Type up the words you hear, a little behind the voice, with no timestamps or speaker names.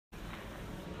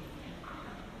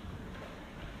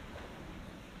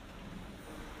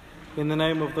In the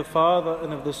name of the Father,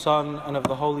 and of the Son, and of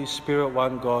the Holy Spirit,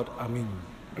 one God. Amen.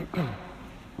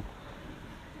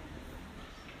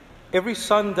 Every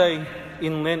Sunday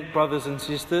in Lent, brothers and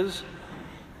sisters,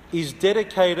 is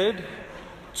dedicated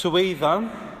to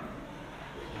either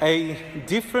a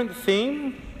different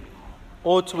theme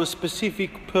or to a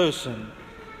specific person.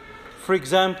 For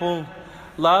example,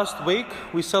 last week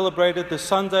we celebrated the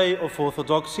Sunday of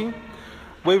Orthodoxy,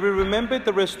 where we remembered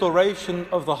the restoration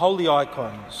of the holy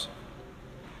icons.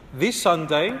 This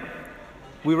Sunday,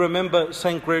 we remember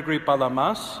St. Gregory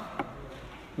Palamas.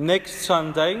 Next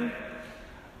Sunday,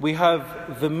 we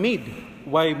have the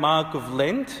midway mark of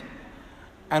Lent,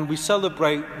 and we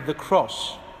celebrate the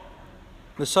cross.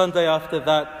 The Sunday after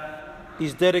that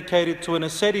is dedicated to an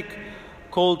ascetic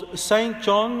called Saint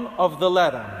John of the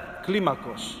Ladder,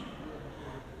 Climacos.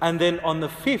 And then on the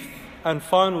fifth and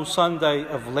final Sunday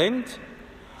of Lent,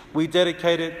 we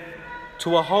dedicate it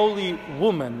to a holy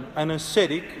woman, an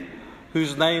ascetic,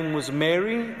 whose name was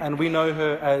Mary, and we know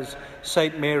her as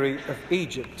Saint Mary of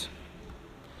Egypt.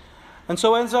 And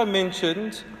so, as I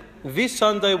mentioned, this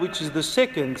Sunday, which is the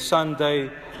second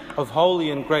Sunday of Holy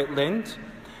and Great Lent,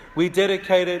 we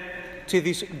dedicate it to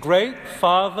this great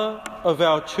father of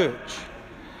our church.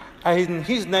 And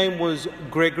his name was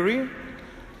Gregory,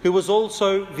 who was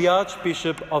also the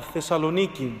Archbishop of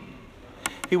Thessaloniki.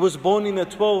 He was born in the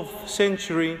 12th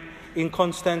century in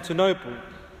Constantinople,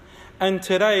 and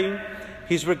today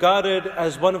he's regarded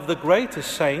as one of the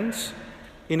greatest saints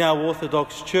in our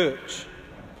Orthodox Church.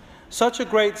 Such a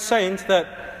great saint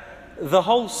that the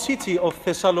whole city of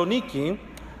Thessaloniki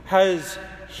has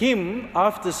him,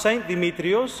 after Saint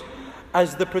Demetrios,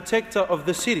 as the protector of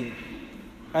the city.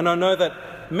 And I know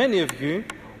that many of you,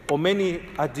 or many,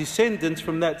 are descendants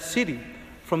from that city,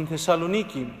 from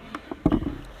Thessaloniki.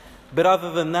 But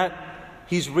other than that,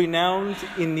 he's renowned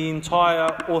in the entire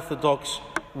Orthodox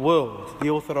world, the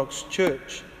Orthodox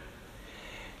Church.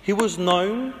 He was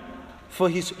known for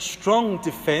his strong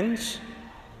defense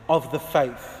of the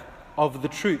faith, of the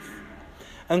truth.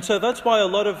 And so that's why a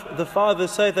lot of the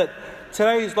fathers say that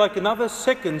today is like another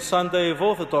second Sunday of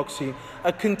Orthodoxy,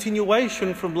 a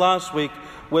continuation from last week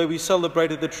where we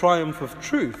celebrated the triumph of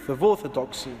truth, of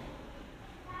Orthodoxy.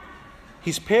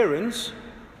 His parents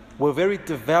were very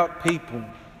devout people.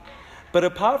 But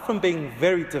apart from being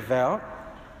very devout,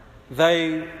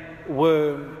 they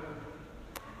were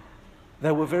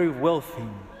very wealthy.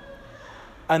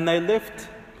 And they left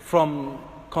from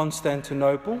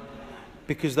Constantinople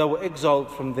because they were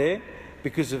exiled from there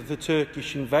because of the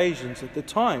Turkish invasions at the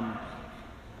time.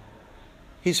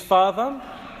 His father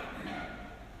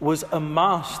was a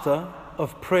master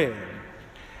of prayer.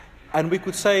 And we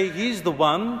could say he's the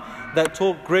one that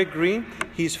taught Gregory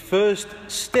his first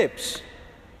steps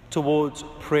towards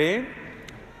prayer,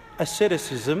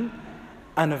 asceticism,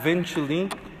 and eventually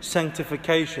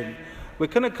sanctification. We're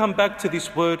going to come back to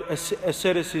this word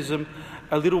asceticism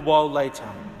a little while later.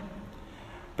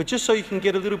 But just so you can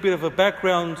get a little bit of a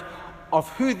background of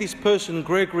who this person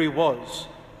Gregory was.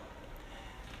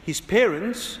 His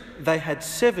parents, they had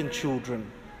 7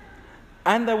 children,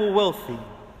 and they were wealthy.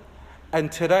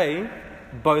 And today,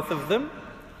 both of them,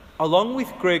 along with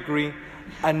Gregory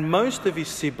and most of his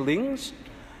siblings,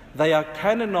 they are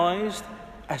canonized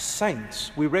as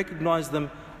saints. We recognize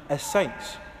them as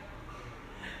saints.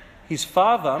 His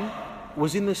father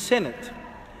was in the Senate,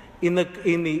 in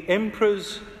the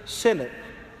Emperor's Senate.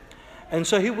 And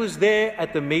so he was there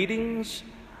at the meetings,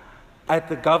 at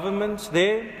the governments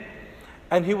there,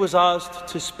 and he was asked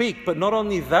to speak. But not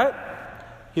only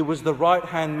that, he was the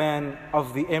right-hand man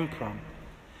of the emperor.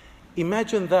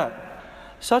 Imagine that.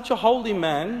 Such a holy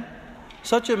man,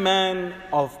 such a man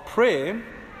of prayer,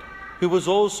 who was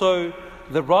also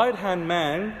the right-hand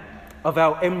man of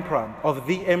our emperor, of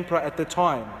the emperor at the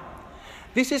time.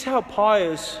 This is how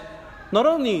pious not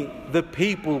only the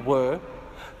people were,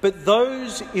 but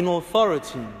those in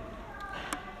authority.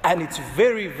 And it's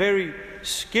very, very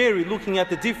scary looking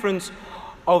at the difference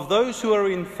of those who are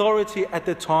in authority at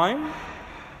the time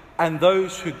and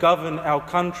those who govern our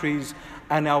countries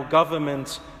and our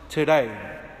governments today.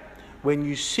 When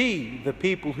you see the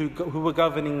people who were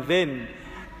governing then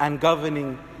and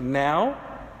governing now,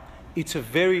 it's a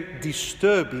very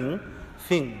disturbing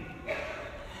thing.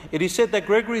 It is said that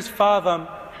Gregory's father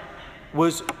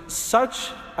was such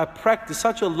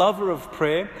a lover of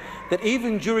prayer, that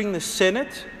even during the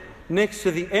Senate, next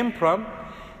to the emperor,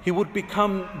 he would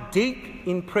become deep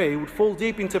in prayer. He would fall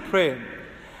deep into prayer.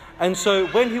 And so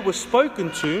when he was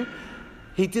spoken to,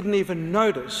 he didn't even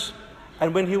notice.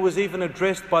 And when he was even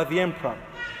addressed by the emperor.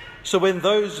 So when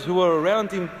those who were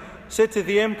around him said to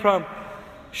the emperor,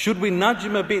 should we nudge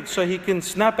him a bit so he can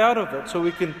snap out of it, so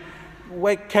we can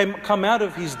come out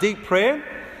of his deep prayer,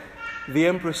 the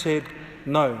emperor said,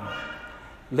 no,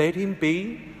 let him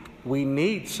be. We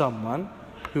need someone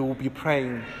who will be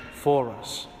praying for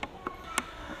us.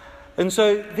 And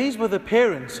so these were the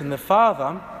parents and the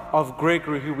father of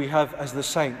Gregory, who we have as the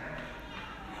saint.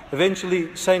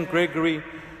 Eventually, Saint Gregory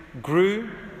grew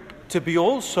to be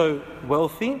also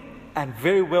wealthy and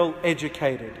very well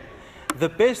educated. The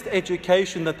best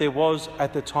education that there was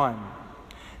at the time.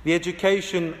 The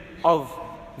education of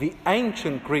the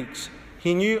ancient Greeks.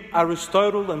 He knew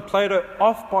Aristotle and Plato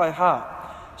off by heart,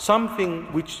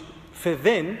 something which for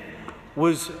then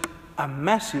was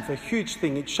a huge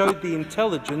thing. It showed the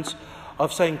intelligence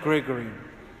of Saint Gregory.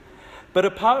 But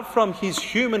apart from his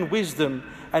human wisdom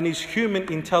and his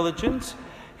human intelligence,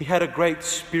 he had a great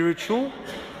spiritual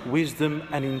wisdom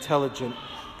and intelligence,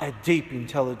 a deep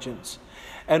intelligence.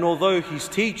 And although his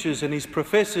teachers and his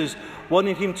professors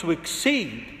wanted him to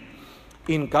exceed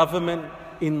in government,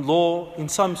 in law, in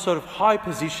some sort of high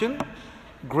position,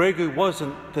 Gregory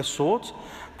wasn't the sort,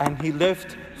 and he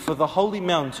left for the holy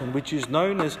mountain, which is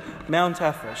known as Mount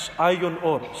Athos, Aion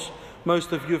Oros.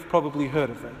 Most of you have probably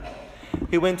heard of it.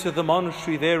 He went to the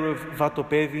monastery there of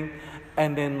Vatopevi,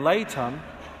 and then later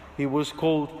he was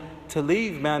called to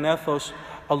leave Mount Athos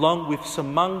along with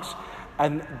some monks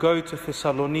and go to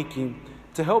Thessaloniki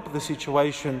to help the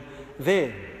situation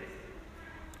there.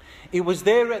 It was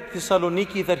there at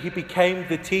Thessaloniki that he became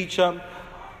the teacher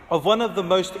of one of the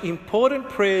most important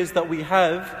prayers that we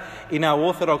have in our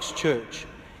Orthodox Church.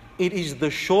 It is the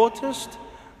shortest,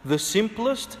 the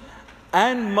simplest,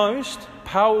 and most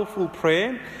powerful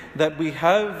prayer that we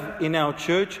have in our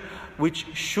church, which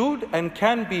should and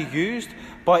can be used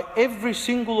by every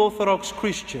single Orthodox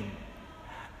Christian.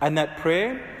 And that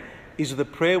prayer is the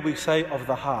prayer we say of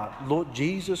the heart. Lord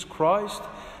Jesus Christ,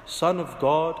 Son of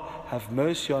God, have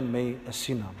mercy on me, a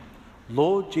sinner.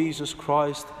 Lord Jesus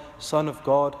Christ, Son of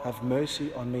God, have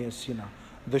mercy on me, a sinner.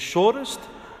 The shortest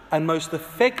and most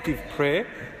effective prayer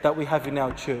that we have in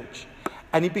our church.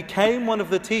 And he became one of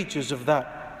the teachers of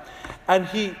that. And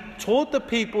he taught the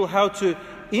people how to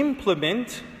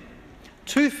implement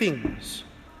two things: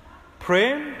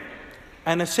 prayer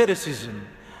and asceticism,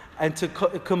 and to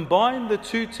combine the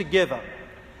two together.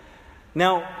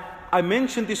 Now, I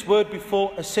mentioned this word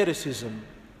before, asceticism.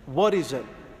 What is it?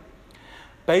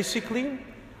 Basically,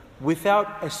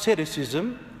 without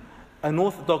asceticism, an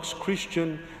Orthodox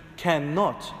Christian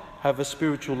cannot have a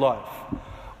spiritual life.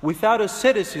 Without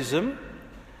asceticism,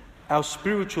 our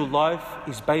spiritual life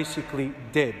is basically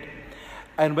dead.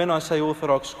 And when I say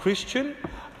Orthodox Christian,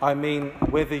 I mean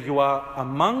whether you are a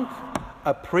monk,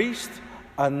 a priest,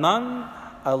 a nun,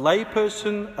 a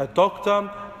layperson, a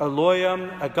doctor, a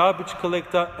lawyer, a garbage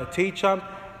collector, a teacher,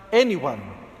 anyone.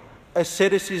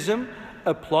 Asceticism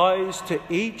applies to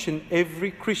each and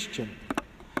every Christian.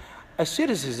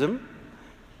 Asceticism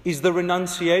is the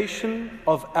renunciation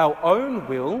of our own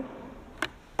will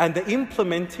and the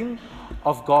implementing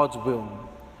of God's will.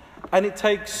 And it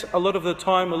takes a lot of the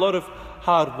time, a lot of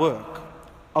hard work,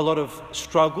 a lot of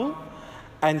struggle,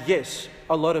 and yes,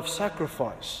 a lot of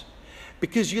sacrifice.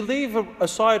 Because you leave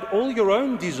aside all your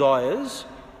own desires,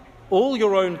 all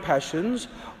your own passions,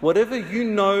 whatever you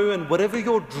know and whatever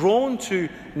you're drawn to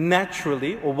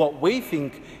naturally, or what we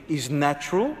think is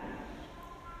natural,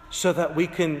 so that we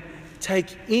can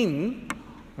take in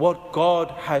what God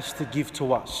has to give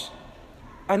to us.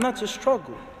 And that's a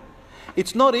struggle.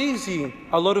 It's not easy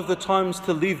a lot of the times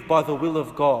to live by the will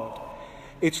of God.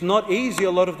 It's not easy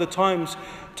a lot of the times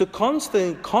to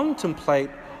constantly contemplate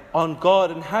on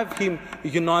God and have Him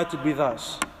united with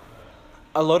us.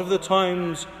 A lot of the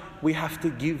times we have to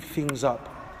give things up.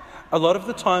 A lot of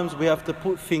the times we have to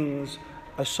put things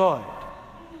aside.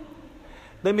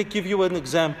 Let me give you an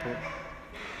example.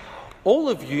 All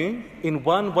of you, in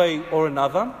one way or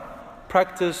another,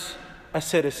 practice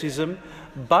asceticism,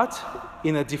 but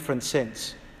in a different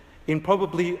sense. In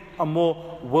probably a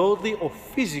more worldly or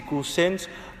physical sense,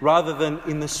 rather than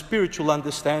in the spiritual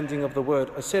understanding of the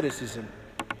word asceticism.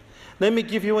 Let me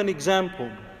give you an example.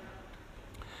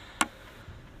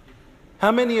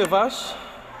 How many of us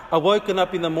are woken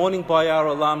up in the morning by our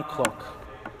alarm clock?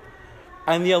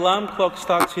 And the alarm clock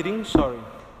starts hitting,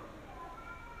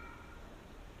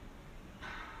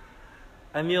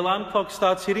 And the alarm clock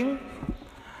starts hitting,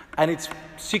 and it's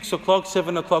 6 o'clock,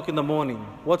 7 o'clock in the morning.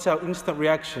 What's our instant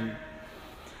reaction?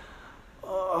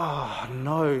 Oh,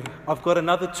 no, I've got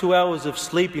another 2 hours of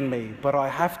sleep in me, but I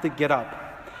have to get up.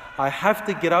 I have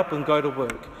to get up and go to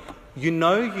work. You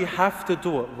know you have to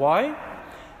do it. Why?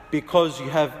 Because you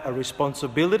have a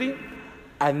responsibility,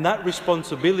 and that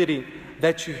responsibility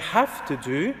that you have to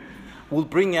do will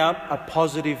bring out a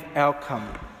positive outcome.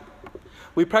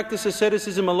 We practice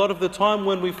asceticism a lot of the time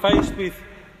when we're faced with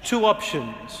two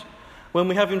options. When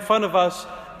we have in front of us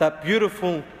that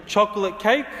beautiful chocolate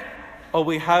cake, or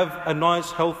we have a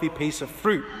nice healthy piece of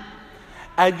fruit.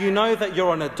 And you know that you're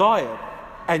on a diet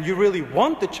and you really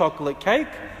want the chocolate cake,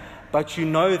 but you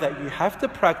know that you have to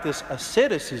practice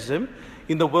asceticism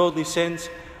in the worldly sense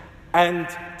and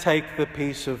take the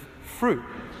piece of fruit.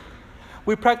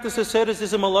 We practice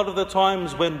asceticism a lot of the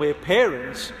times when we're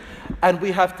parents and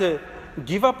we have to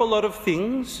give up a lot of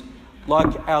things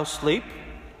like our sleep,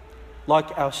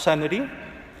 like our sanity,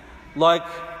 like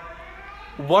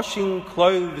washing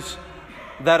clothes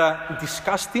that are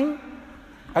disgusting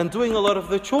and doing a lot of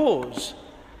the chores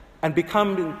and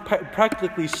becoming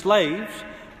practically slaves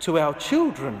to our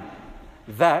children.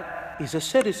 That is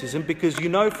asceticism, because you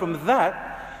know from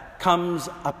that comes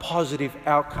a positive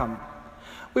outcome.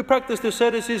 We practiced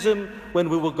asceticism when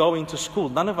we were going to school.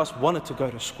 None of us wanted to go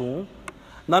to school.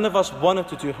 None of us wanted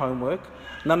to do homework.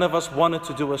 None of us wanted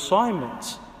to do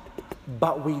assignments.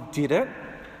 But we did it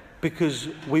because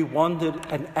we wanted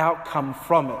an outcome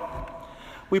from it.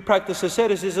 We practice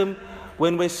asceticism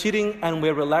when we're sitting and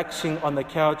we're relaxing on the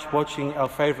couch watching our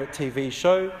favourite TV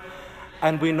show,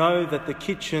 and we know that the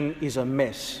kitchen is a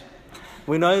mess.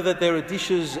 We know that there are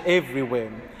dishes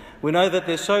everywhere. We know that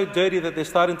they're so dirty that they're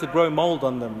starting to grow mould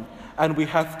on them, and we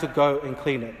have to go and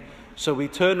clean it. So we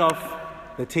turn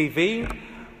off the TV,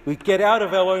 we get out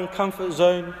of our own comfort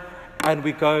zone, and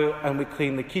we go and we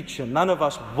clean the kitchen. None of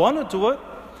us want to do it,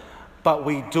 but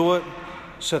we do it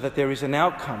so that there is an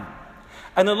outcome.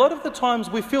 And a lot of the times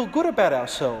we feel good about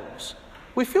ourselves.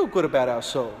 We feel good about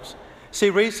ourselves. See,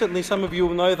 recently, some of you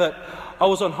will know that I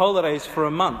was on holidays for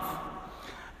a month.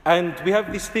 And we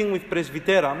have this thing with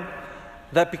Presbytera,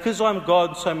 that because I'm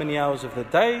gone so many hours of the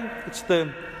day, it's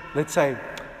the, let's say,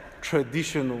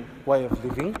 traditional way of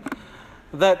living,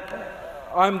 that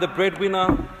I'm the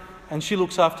breadwinner and she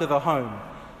looks after the home.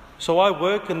 So I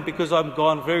work, and because I'm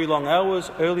gone very long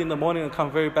hours, early in the morning and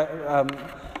come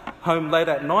home late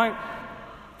at night,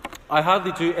 I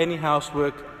hardly do any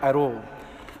housework at all.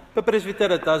 But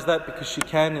Presbytera does that because she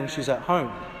can and she's at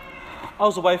home. I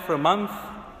was away for a month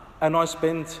and I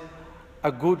spent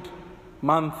a good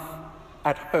month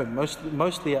at home,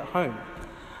 mostly at home.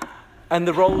 And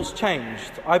the roles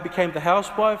changed. I became the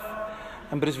housewife,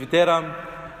 and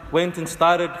Presbytera went and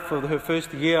started for her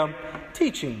first year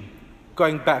teaching,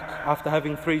 going back after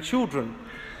having 3 children.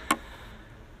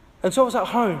 And so I was at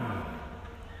home.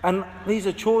 And these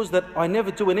are chores that I never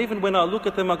do. And even when I look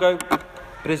at them, I go,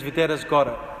 Presbytera's got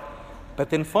it. But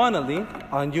then finally,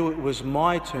 I knew it was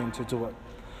my turn to do it.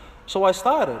 So I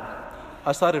started.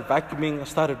 I started vacuuming, I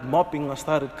started mopping, I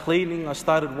started cleaning, I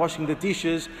started washing the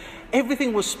dishes.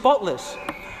 Everything was spotless.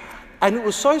 And it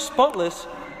was so spotless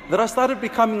that I started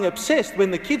becoming obsessed.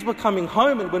 When the kids were coming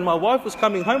home and when my wife was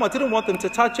coming home, I didn't want them to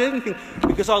touch anything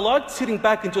because I liked sitting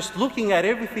back and just looking at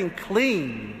everything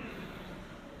clean.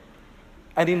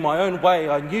 And in my own way,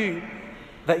 I knew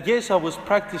that yes, I was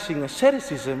practicing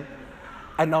asceticism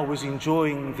and I was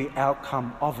enjoying the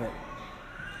outcome of it.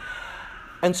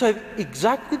 And so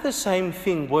exactly the same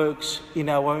thing works in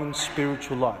our own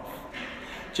spiritual life.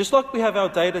 Just like we have our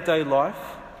day-to-day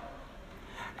life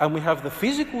and we have the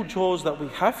physical chores that we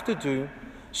have to do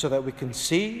so that we can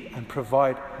see and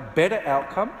provide better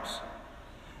outcomes,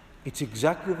 it's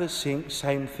exactly the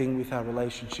same thing with our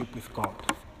relationship with God.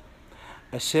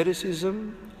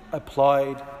 Asceticism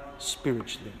applied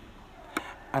spiritually.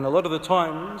 And a lot of the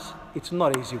times, it's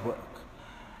not easy work.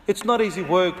 It's not easy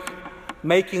work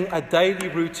making a daily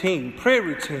routine, prayer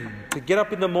routine, to get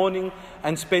up in the morning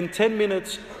and spend 10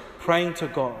 minutes praying to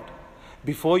God.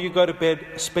 Before you go to bed,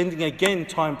 spending again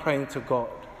time praying to God.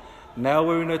 Now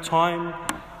we're in a time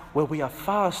where we are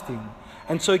fasting.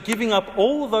 And so giving up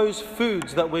all those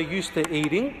foods that we're used to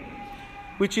eating,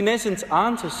 which in essence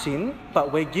aren't a sin,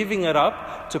 but we're giving it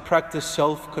up to practice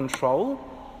self-control,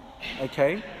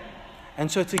 okay?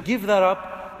 And so to give that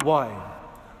up, why?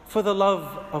 For the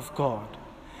love of God.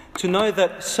 To know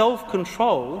that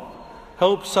self-control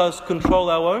helps us control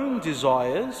our own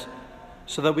desires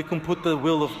so that we can put the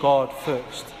will of God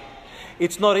first.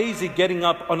 It's not easy getting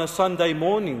up on a Sunday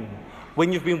morning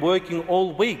when you've been working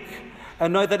all week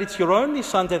and know that it's your only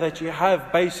Sunday that you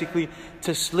have basically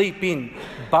to sleep in.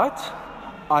 But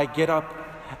I get up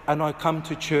and I come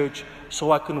to church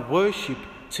so I can worship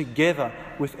together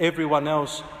with everyone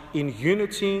else in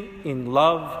unity, in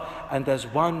love, and as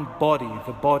one body,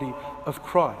 the body of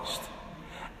Christ.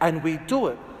 And we do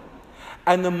it.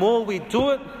 And the more we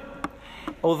do it,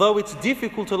 although it's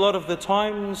difficult a lot of the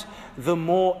times, the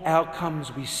more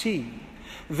outcomes we see.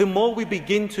 The more we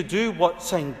begin to do what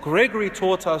St. Gregory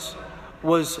taught us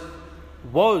was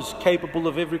was capable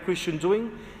of every Christian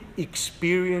doing?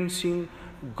 Experiencing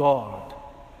God.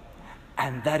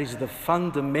 And that is the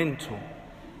fundamental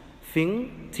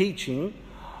teaching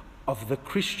of the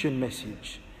Christian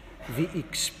message. The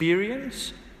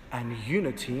experience and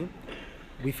unity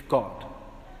with God.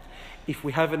 If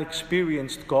we haven't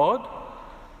experienced God,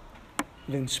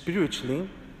 then spiritually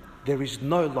there is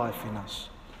no life in us.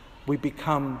 We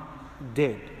become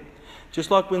dead.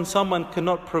 Just like when someone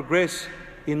cannot progress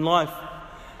in life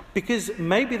because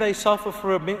maybe they suffer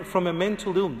from a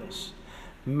mental illness.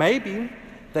 Maybe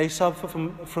they suffer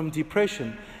from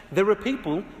depression. There are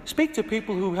people, speak to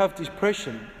people who have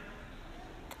depression.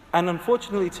 And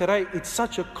unfortunately today, it's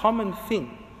such a common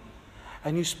thing.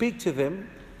 And you speak to them,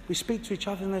 we speak to each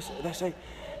other and they say,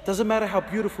 it doesn't matter how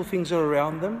beautiful things are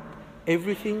around them,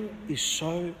 everything is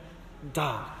so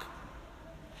dark.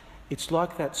 It's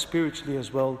like that spiritually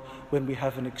as well when we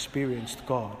haven't experienced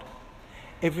God.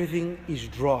 Everything is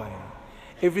dry,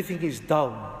 everything is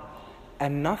dull,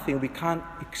 and we can't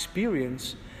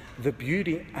experience the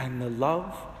beauty and the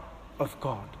love of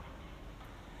God.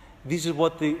 This is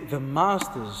what the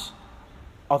masters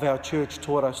of our church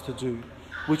taught us to do,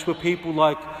 which were people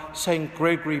like Saint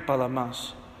Gregory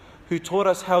Palamas, who taught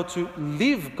us how to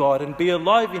live God and be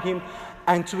alive in Him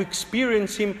and to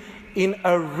experience Him in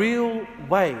a real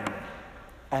way.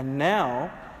 And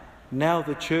now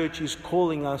the church is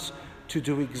calling us to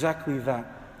do exactly that.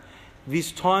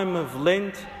 This time of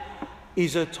Lent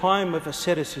is a time of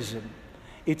asceticism.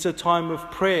 It's a time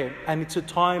of prayer, and it's a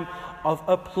time of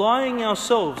applying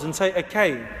ourselves and say,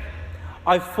 okay,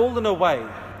 I've fallen away.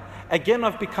 Again,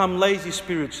 I've become lazy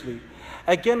spiritually.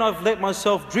 Again, I've let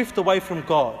myself drift away from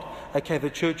God. Okay, the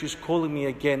church is calling me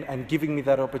again and giving me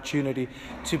that opportunity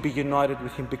to be united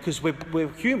with Him, because we're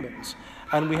humans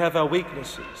and we have our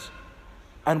weaknesses.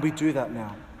 And we do that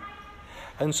now.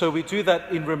 And so we do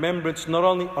that in remembrance not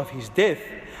only of His death,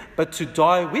 but to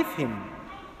die with Him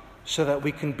so that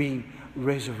we can be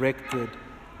resurrected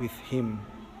with Him.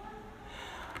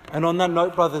 And on that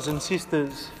note, brothers and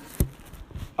sisters,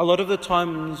 a lot of the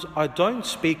times I don't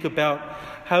speak about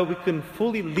how we can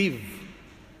fully live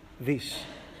this.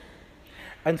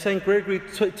 And St. Gregory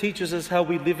teaches us how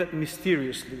we live it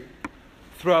mysteriously,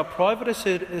 through our private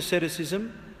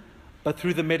asceticism, but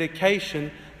through the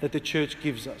medication that the church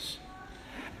gives us.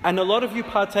 And a lot of you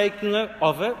partaking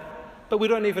of it, but we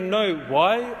don't even know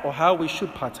why or how we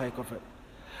should partake of it.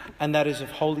 And that is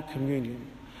of Holy Communion,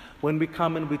 when we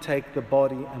come and we take the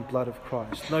body and blood of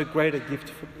Christ. No greater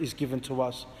gift is given to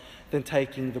us than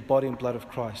taking the body and blood of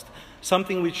Christ.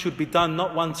 Something which should be done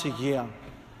not once a year,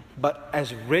 but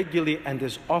as regularly and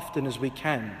as often as we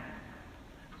can.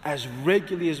 As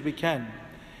regularly as we can.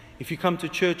 If you come to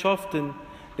church often,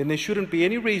 then there shouldn't be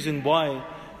any reason why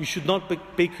you should not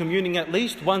be communing at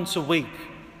least once a week.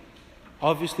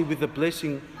 Obviously with the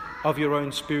blessing of your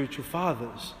own spiritual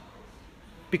fathers.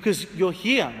 Because you're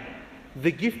here.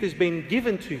 The gift has been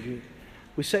given to you.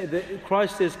 We say that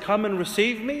Christ says, come and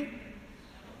receive me.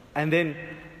 And then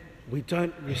we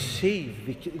don't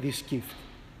receive this gift.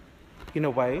 In a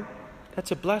way,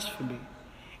 that's a blasphemy.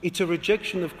 It's a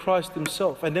rejection of Christ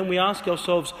Himself. And then we ask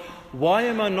ourselves, why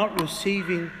am I not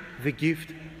receiving the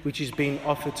gift which is being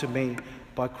offered to me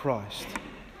by Christ?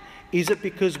 Is it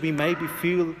because we maybe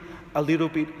feel a little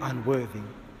bit unworthy?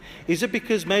 Is it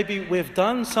because maybe we've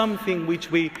done something which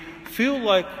we feel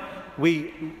like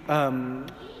we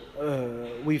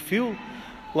feel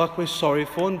like we're sorry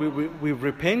for and we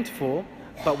repent for,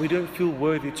 but we don't feel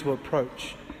worthy to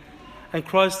approach? And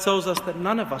Christ tells us that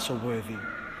none of us are worthy.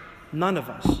 None of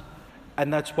us.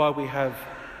 And that's why we have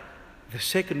the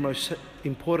second most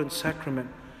important sacrament,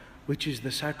 which is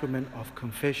the sacrament of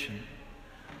confession,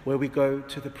 where we go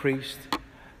to the priest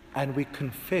and we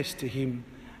confess to him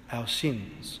our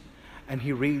sins, and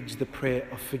he reads the prayer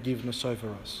of forgiveness over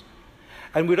us.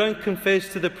 And we don't confess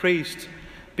to the priest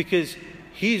because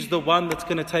he's the one that's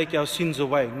going to take our sins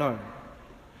away. No.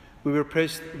 We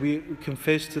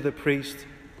confess to the priest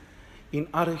in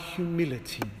utter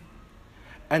humility.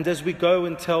 And as we go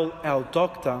and tell our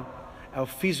doctor our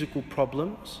physical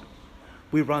problems,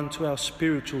 we run to our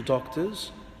spiritual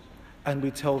doctors and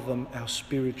we tell them our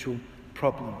spiritual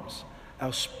problems,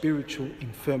 our spiritual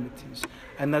infirmities.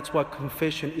 And that's why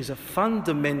confession is a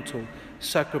fundamental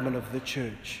sacrament of the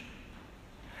church.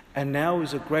 And now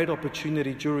is a great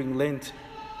opportunity during Lent,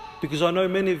 because I know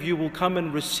many of you will come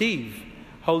and receive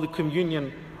Holy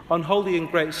Communion on Holy and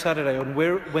Great Saturday, on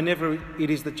whenever it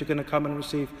is that you're going to come and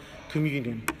receive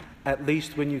communion. At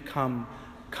least when you come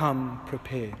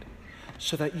prepared,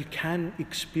 so that you can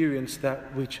experience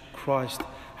that which Christ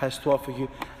has to offer you,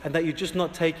 and that you're just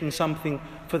not taking something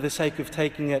for the sake of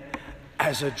taking it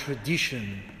as a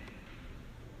tradition.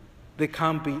 There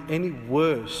can't be any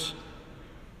worse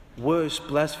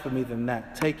blasphemy than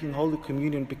that. Taking Holy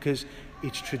Communion because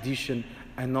it's tradition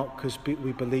and not because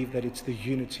we believe that it's the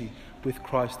unity with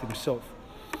Christ himself.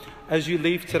 As you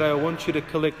leave today, I want you to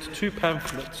collect 2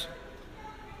 pamphlets,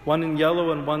 one in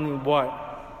yellow and one in white.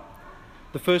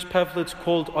 The first pamphlet's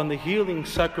called On the Healing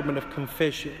Sacrament of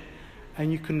Confession,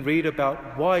 and you can read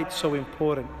about why it's so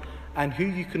important and who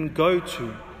you can go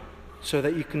to so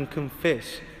that you can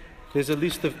confess. There's a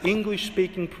list of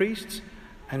English-speaking priests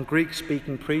and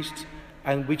Greek-speaking priests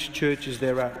and which churches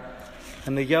they're at.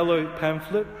 And the yellow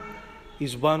pamphlet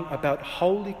is one about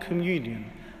Holy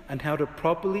Communion and how to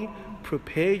properly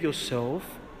prepare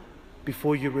yourself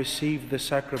before you receive the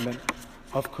sacrament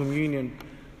of communion,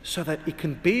 so that it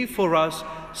can be for us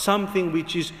something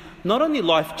which is not only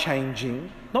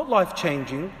life-changing,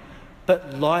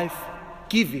 but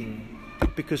life-giving,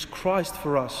 because Christ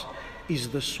for us is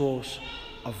the source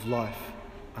of life.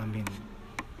 Amen.